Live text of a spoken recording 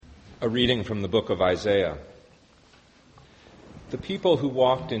A reading from the book of Isaiah. The people who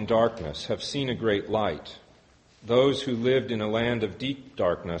walked in darkness have seen a great light. Those who lived in a land of deep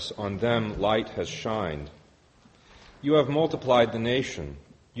darkness, on them light has shined. You have multiplied the nation.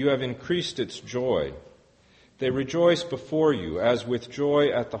 You have increased its joy. They rejoice before you as with joy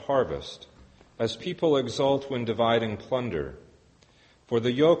at the harvest, as people exult when dividing plunder. For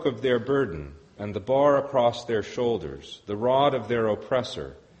the yoke of their burden and the bar across their shoulders, the rod of their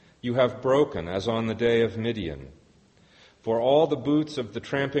oppressor, you have broken as on the day of Midian. For all the boots of the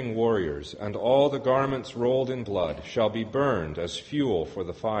tramping warriors and all the garments rolled in blood shall be burned as fuel for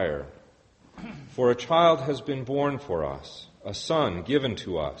the fire. For a child has been born for us, a son given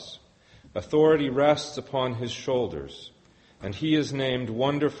to us. Authority rests upon his shoulders, and he is named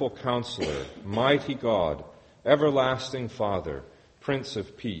Wonderful Counselor, Mighty God, Everlasting Father, Prince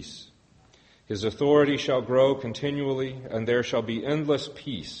of Peace. His authority shall grow continually, and there shall be endless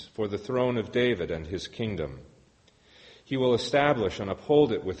peace for the throne of David and his kingdom. He will establish and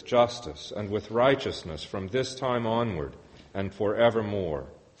uphold it with justice and with righteousness from this time onward and forevermore.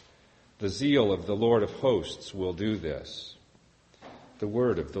 The zeal of the Lord of hosts will do this. The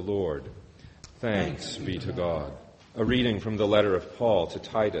word of the Lord. Thanks be to God. A reading from the letter of Paul to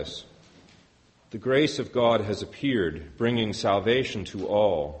Titus. The grace of God has appeared, bringing salvation to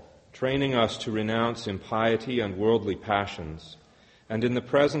all, training us to renounce impiety and worldly passions, and in the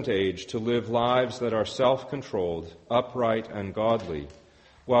present age to live lives that are self-controlled, upright, and godly,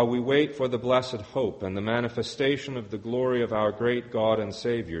 while we wait for the blessed hope and the manifestation of the glory of our great God and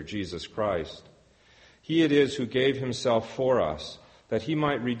Savior, Jesus Christ. He it is who gave himself for us, that he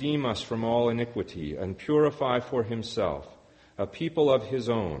might redeem us from all iniquity and purify for himself a people of his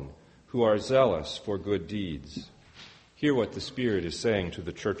own, who are zealous for good deeds. Hear what the Spirit is saying to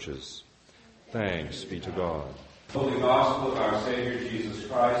the churches. Thanks be to God. Holy Gospel of our Savior Jesus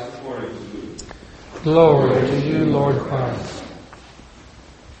Christ according to Luke. Glory to you, Lord Christ.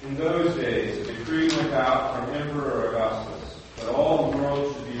 In those days a decree went out from Emperor Augustus that all the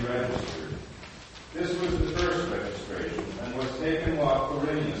world should be registered. This was the first registration and was taken while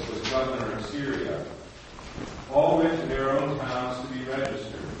Quirinius was governor of Syria. All went to their own towns to be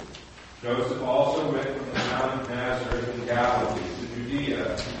registered. Joseph also went from the town of Nazareth in Galilee to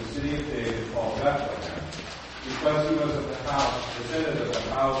Judea, to the city of David called Bethlehem, because he was of the house, descendant of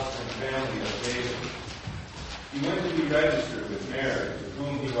the house and family of David. He went to be registered with Mary, with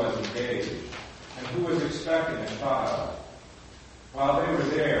whom he was engaged, and who was expecting a child. While they were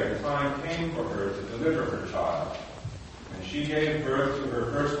there, the time came for her to deliver her child. And she gave birth to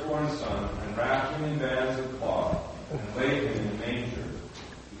her firstborn son, and wrapped him in bands of cloth, and laid him in a manger,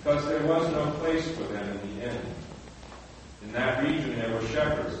 because there was no place for them in the inn. In that region there were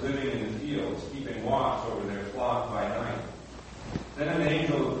shepherds living in the fields, keeping watch over their flock by night. Then an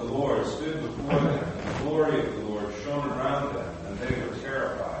angel of the Lord stood before them, and the glory of the Lord shone around them, and they were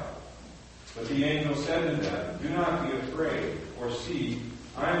terrified. But the angel said to them, "Do not be afraid, for see,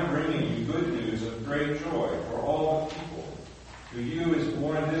 I am bringing you good news of great joy for all the people. To you is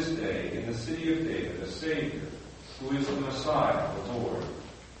born this day in the city of David a Savior, who is the Messiah, the Lord.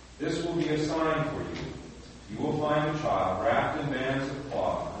 This will be a sign for you. You will find a child wrapped in bands of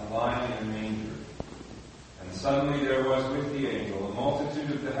cloth and lying in a manger." And suddenly there was with the angel a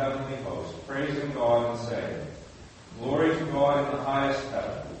multitude of the heavenly host, praising God and saying, "Glory to God in the highest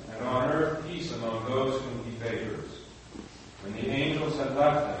heaven, and on earth peace among those whom he favors." When the angels had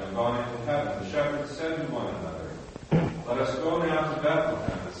left them and gone into heaven, the shepherds said to one another, "Let us go now to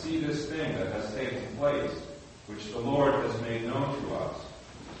Bethlehem and see this thing that has taken place, which the Lord has made known to us."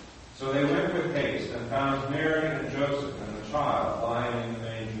 So they went with haste and found Mary and Joseph and the child lying in the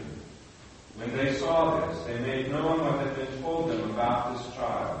manger. When they saw this, they made known what had been told them about this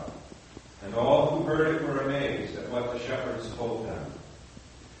child. And all who heard it were amazed at what the shepherds told them.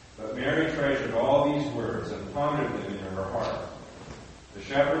 But Mary treasured all these words and pondered them in her heart. The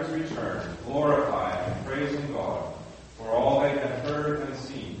shepherds returned, glorifying and praising God for all they had heard and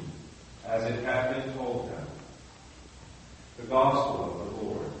seen, as it had been told them. The Gospel of the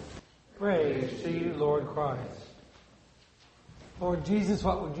Lord. Praise to you, Lord Christ. Lord Jesus,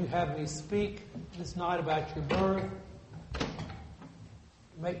 what would you have me speak this night about your birth?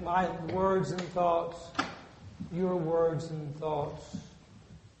 Make my words and thoughts your words and thoughts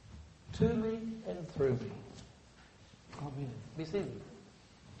to me and through me. Amen. Be seated.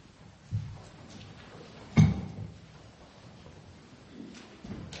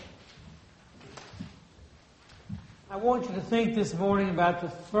 I want you to think this morning about the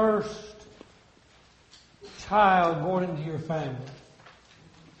first child born into your family.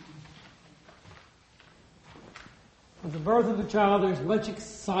 With the birth of a child, there's much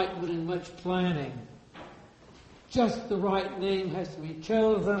excitement and much planning. Just the right name has to be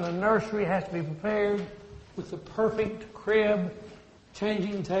chosen. A nursery has to be prepared with the perfect crib,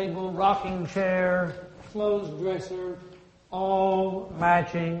 changing table, rocking chair, clothes dresser, all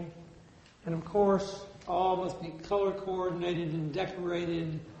matching. And of course, all must be color coordinated and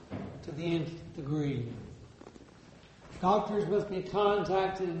decorated to the nth degree. Doctors must be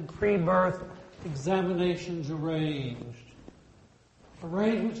contacted and pre-birth examinations arranged.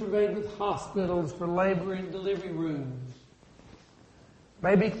 Arrangements are made with hospitals for labor and delivery rooms.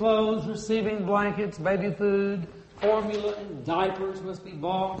 Baby clothes, receiving blankets, baby food, formula and diapers must be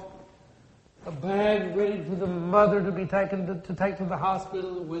bought. A bag ready for the mother to be taken to take to the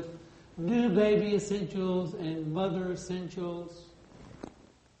hospital with new baby essentials and mother essentials.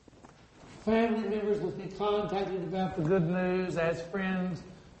 Family members must be contacted about the good news, as friends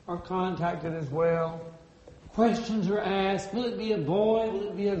are contacted as well. Questions are asked. Will it be a boy? Will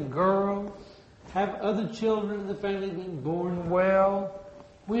it be a girl? Have other children in the family been born well?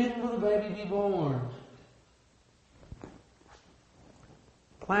 When will the baby be born?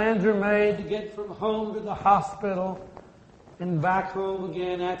 Plans are made to get from home to the hospital and back home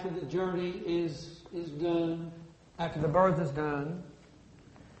again after the journey is done, after the birth is done.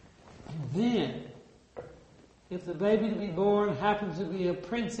 And then, if the baby to be born happens to be a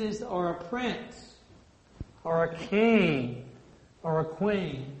princess or a prince, or a king, or a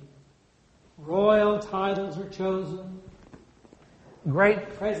queen, royal titles are chosen,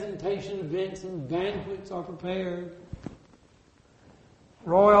 great presentation events and banquets are prepared,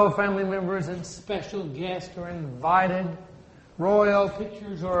 royal family members and special guests are invited, royal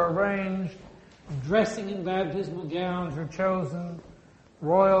pictures are arranged, dressing and baptismal gowns are chosen,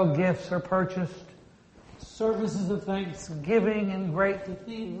 royal gifts are purchased, services of thanksgiving in great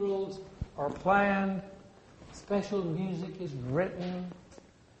cathedrals are planned, special music is written,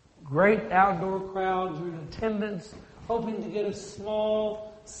 great outdoor crowds are in attendance, hoping to get a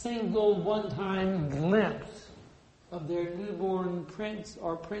small, single, one-time glimpse of their newborn prince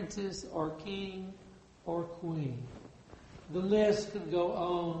or princess or king or queen. The list could go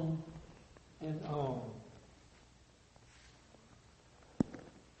on and on.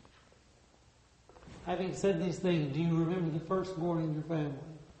 Having said these things, do you remember the firstborn in your family?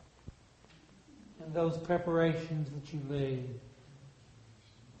 And those preparations that you made?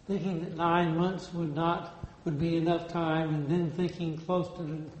 Thinking that 9 months would be enough time, and then thinking close to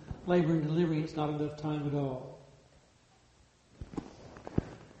the labor and delivery, it's not enough time at all.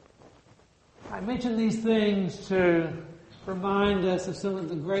 I mention these things to remind us of some of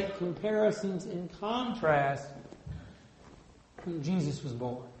the great comparisons and contrasts when Jesus was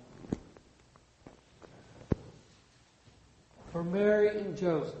born. For Mary and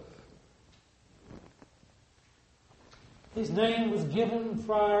Joseph, his name was given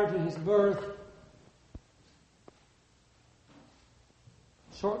prior to his birth.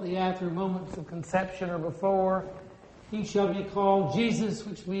 Shortly after moments of conception or before, he shall be called Jesus,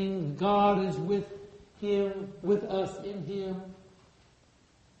 which means God is with him, with us in him.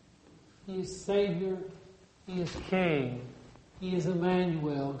 He is Savior. He is King. He is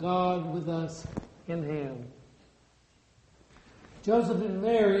Emmanuel, God with us in him. Joseph and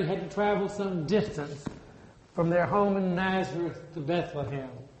Mary had to travel some distance from their home in Nazareth to Bethlehem.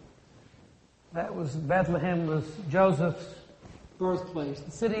 Bethlehem was Joseph's birthplace,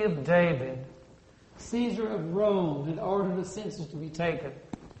 the city of David. Caesar of Rome had ordered a census to be taken,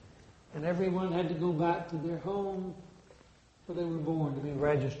 and everyone had to go back to their home where they were born to be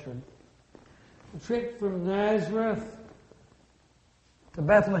registered. The trip from Nazareth to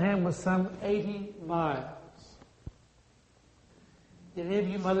Bethlehem was some 80 miles. Did any of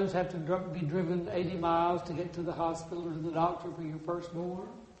you mothers have to be driven 80 miles to get to the hospital or to the doctor for your firstborn?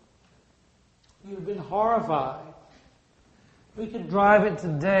 You'd have been horrified. We could drive it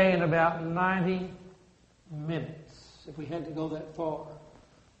today in about 90 minutes if we had to go that far.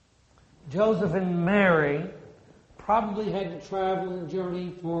 Joseph and Mary probably had to travel and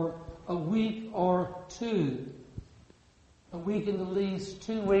journey for a week or two. A week in the least,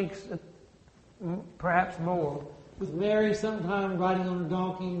 2 weeks, perhaps more. With Mary sometime riding on a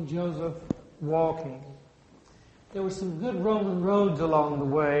donkey and Joseph walking. There were some good Roman roads along the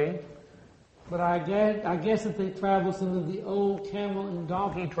way, but I guess that they traveled some of the old camel and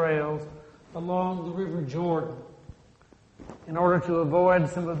donkey trails along the River Jordan in order to avoid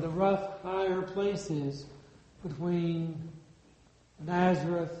some of the rough, higher places between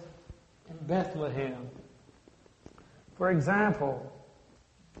Nazareth and Bethlehem. For example,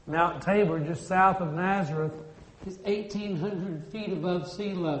 Mount Tabor, just south of Nazareth, is 1,800 feet above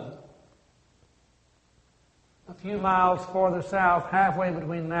sea level. a few miles farther south, halfway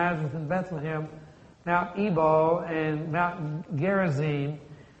between Nazareth and Bethlehem, Mount Ebal and Mount Gerizim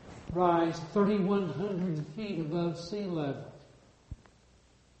rise 3,100 feet above sea level.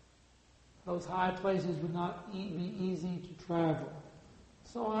 Those high places would not be easy to travel.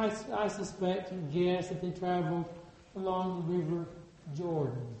 So I suspect and guess that they traveled along the river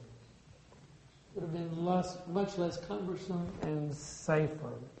Jordan. It would have been much less cumbersome and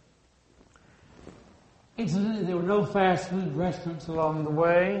safer. Incidentally, there were no fast food restaurants along the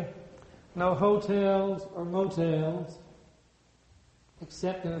way, no hotels or motels,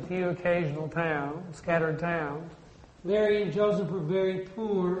 except in a few occasional towns, scattered towns. Mary and Joseph were very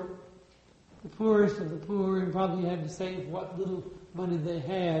poor, the poorest of the poor, and probably had to save what little money they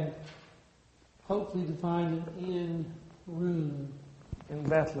had, hopefully to find an inn room in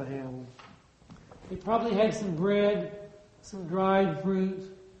Bethlehem. They probably had some bread, some dried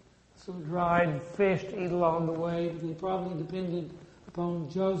fruit, some dried fish to eat along the way, but they probably depended upon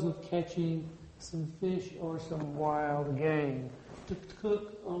Joseph catching some fish or some wild game to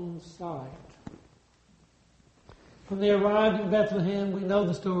cook on site. When they arrived in Bethlehem, we know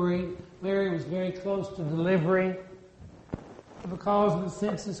the story. Mary was very close to delivery. Because of the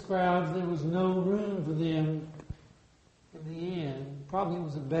census crowds, there was no room for them in the inn. Probably it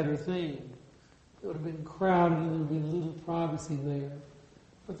was a better thing. It would have been crowded and there would be little privacy there.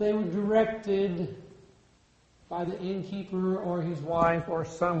 But they were directed by the innkeeper or his wife or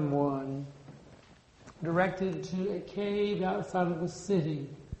someone, directed to a cave outside of the city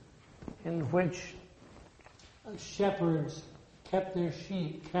in which shepherds kept their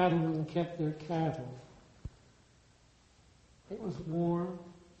sheep, cattlemen kept their cattle. It was warm,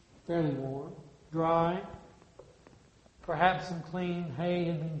 fairly warm, dry. Perhaps some clean hay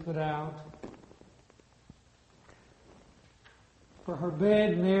had been put out. For her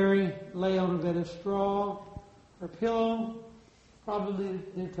bed, Mary lay on a bed of straw. Her pillow, probably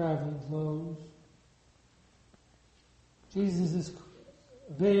their traveling clothes. Jesus'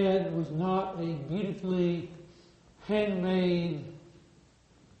 bed was not a beautifully handmade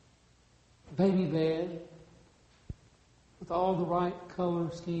baby bed with all the right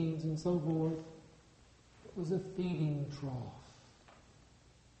color schemes and so forth. It was a feeding trough.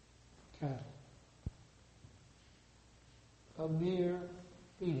 Cattle. A mere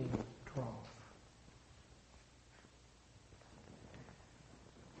feeding trough.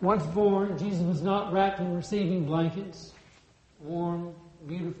 Once born, Jesus was not wrapped in receiving blankets, warm,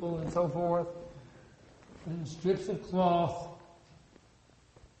 beautiful, and so forth, and strips of cloth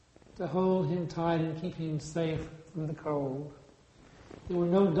to hold him tight and keep him safe from the cold. There were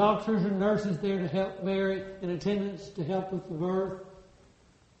no doctors or nurses there to help Mary in attendance to help with the birth.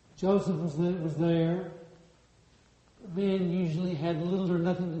 Joseph was there. Men usually had little or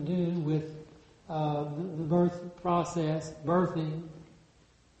nothing to do with the birth process, birthing,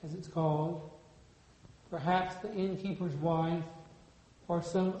 as it's called. Perhaps the innkeeper's wife or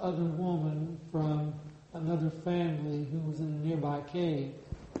some other woman from another family who was in a nearby cave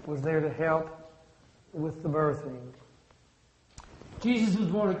was there to help with the birthing. Jesus was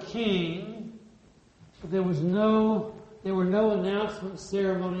born a king, but there were no announcement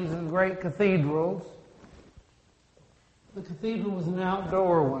ceremonies in great cathedrals. The cathedral was an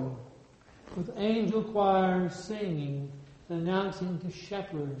outdoor one, with angel choirs singing and announcing to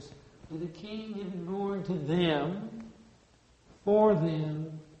shepherds that a king had been born to them, for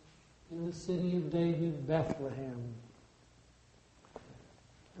them, in the city of David, Bethlehem.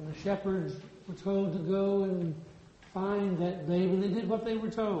 And the shepherds were told to go and find that baby, and they did what they were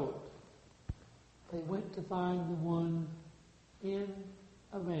told. They went to find the one in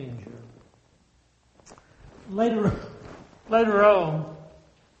a manger. Later on,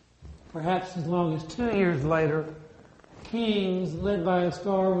 perhaps as long as 2 years later, kings led by a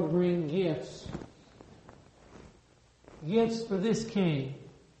star would bring gifts. Gifts for this king.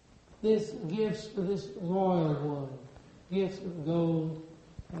 Gifts for this royal one. Gifts of gold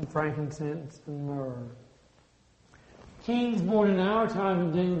and frankincense and myrrh. Kings born in our time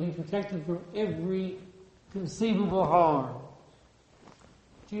and day would be protected from every conceivable harm.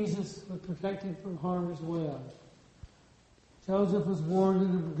 Jesus was protected from harm as well. Joseph was warned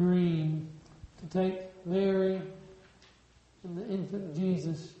in a dream to take Mary and the infant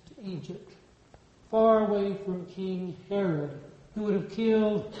Jesus to Egypt, far away from King Herod, who would have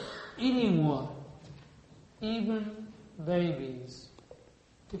killed anyone, even babies,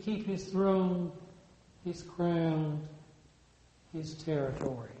 to keep his throne, his crown, his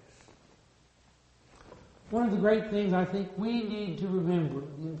territories. One of the great things I think we need to remember,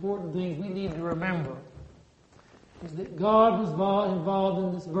 the important things we need to remember, is that God was involved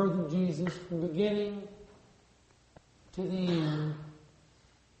in this birth of Jesus from beginning to the end,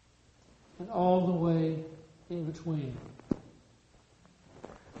 and all the way in between.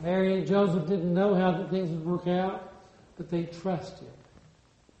 Mary and Joseph didn't know how that things would work out, but they trusted.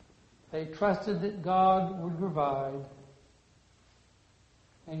 They trusted that God would provide,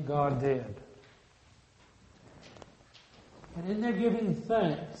 and God did. And in their giving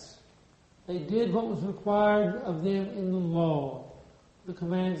thanks, they did what was required of them in the law, the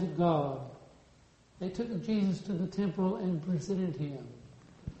commands of God. They took Jesus to the temple and presented him.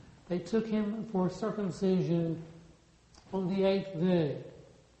 They took him for circumcision on the 8th day,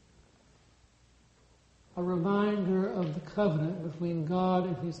 a reminder of the covenant between God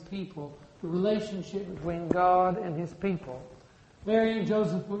and his people, the relationship between God and his people. Mary and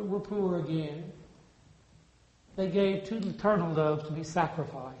Joseph were poor again. They gave 2 turtle doves to be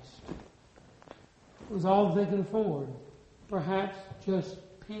sacrificed. It was all they could afford. Perhaps just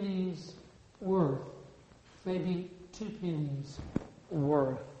pennies worth. Maybe 2 pennies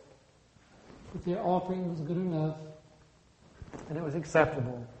worth. But their offering was good enough, and it was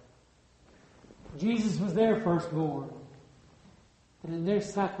acceptable. Jesus was their firstborn, and in their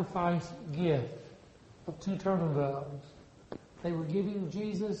sacrifice gift of 2 turtle doves, they were giving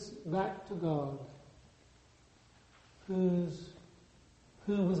Jesus back to God, who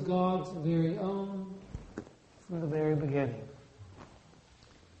was God's very own from the very beginning.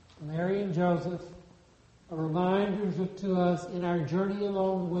 Mary and Joseph are reminders to us in our journey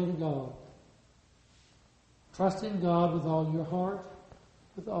along the way to God. Trust in God with all your heart,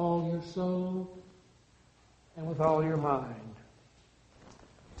 with all your soul, and with all your mind.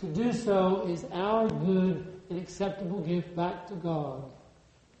 To do so is our good and acceptable gift back to God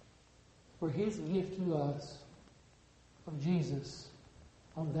for his gift to us of Jesus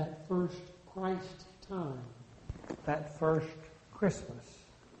on that first Christ time, that first Christmas.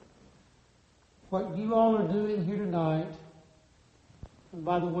 What you all are doing here tonight, and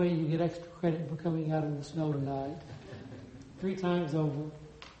by the way, you get extra credit for coming out in the snow tonight, 3 times over.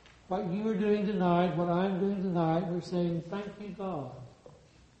 What you are doing tonight, what I'm doing tonight, we're saying, thank you, God.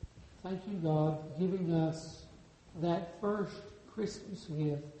 Thank you, God, for giving us that first Christmas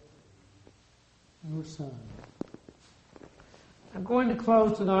gift, your Son. I'm going to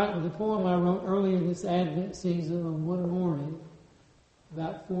close tonight with a poem I wrote earlier this Advent season on one morning,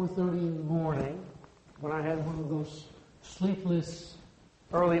 about 4:30 in the morning, when I had one of those sleepless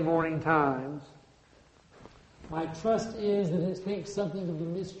early morning times. My trust is that it speaks something of the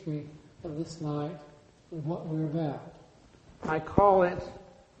mystery of this night and what we're about. I call it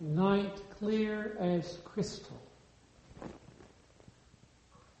Night Clear as Crystal.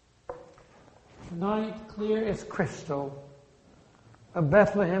 Night clear as crystal, a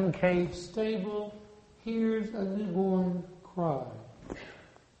Bethlehem cave stable hears a newborn cry.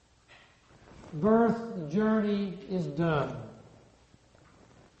 Birth journey is done.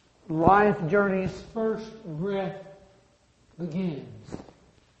 Life journey's first breath begins.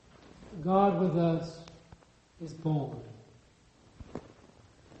 God with us is born.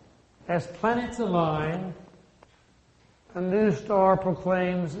 As planets align, a new star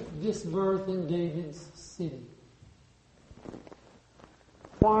proclaims this birth in David's city.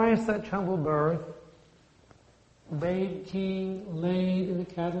 Why such humble birth? Babe king laid in a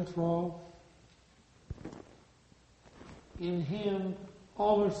cattle trough. In him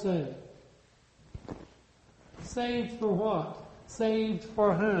all are saved. Saved for what? Saved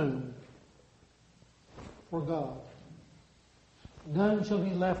for whom? For God. None shall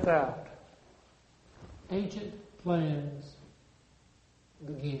be left out. Ancient plans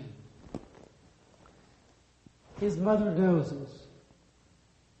begin. His mother dozes.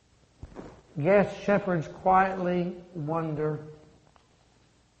 Guest shepherds quietly wonder.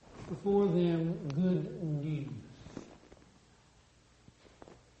 Before them good news.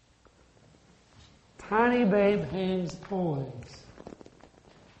 Tiny babe hands poise,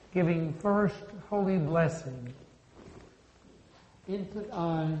 giving first holy blessing. Infant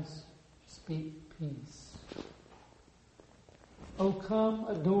eyes speak peace. Oh, come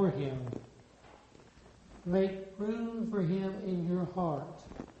adore him. Make room for him in your heart.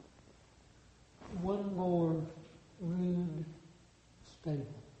 One more